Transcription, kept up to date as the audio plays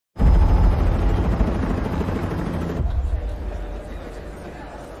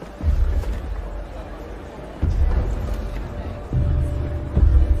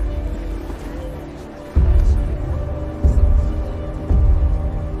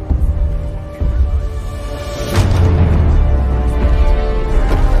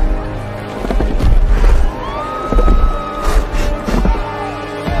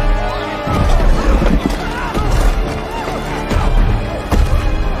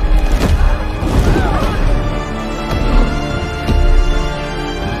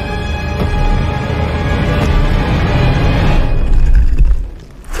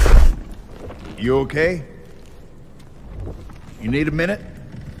okay? You need a minute?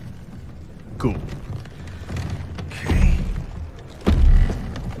 Cool. Okay.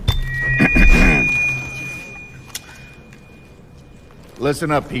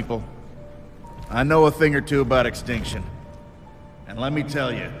 Listen up, people. I know a thing or two about extinction. And let me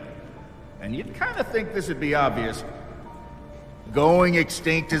tell you, and you'd kind of think this would be obvious, going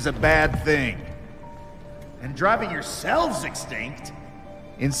extinct is a bad thing. And driving yourselves extinct?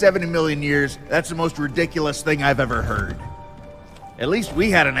 In 70 million years, that's the most ridiculous thing I've ever heard. At least we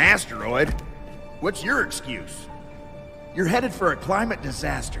had an asteroid. What's your excuse? You're headed for a climate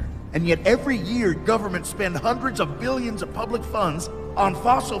disaster, and yet every year governments spend hundreds of billions of public funds on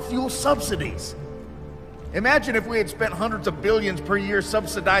fossil fuel subsidies. Imagine if we had spent hundreds of billions per year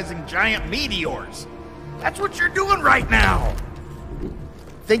subsidizing giant meteors. That's what you're doing right now.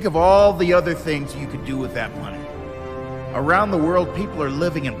 Think of all the other things you could do with that money. Around the world, people are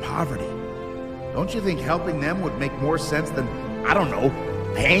living in poverty. Don't you think helping them would make more sense than, I don't know,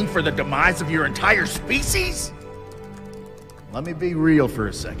 paying for the demise of your entire species? Let me be real for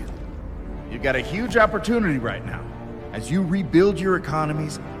a second. You've got a huge opportunity right now. As you rebuild your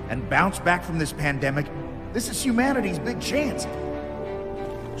economies and bounce back from this pandemic, this is humanity's big chance.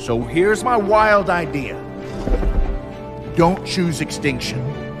 So here's my wild idea. Don't choose extinction.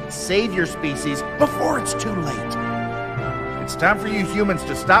 Save your species before it's too late. It's time for you humans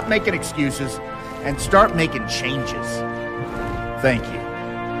to stop making excuses and start making changes. Thank you.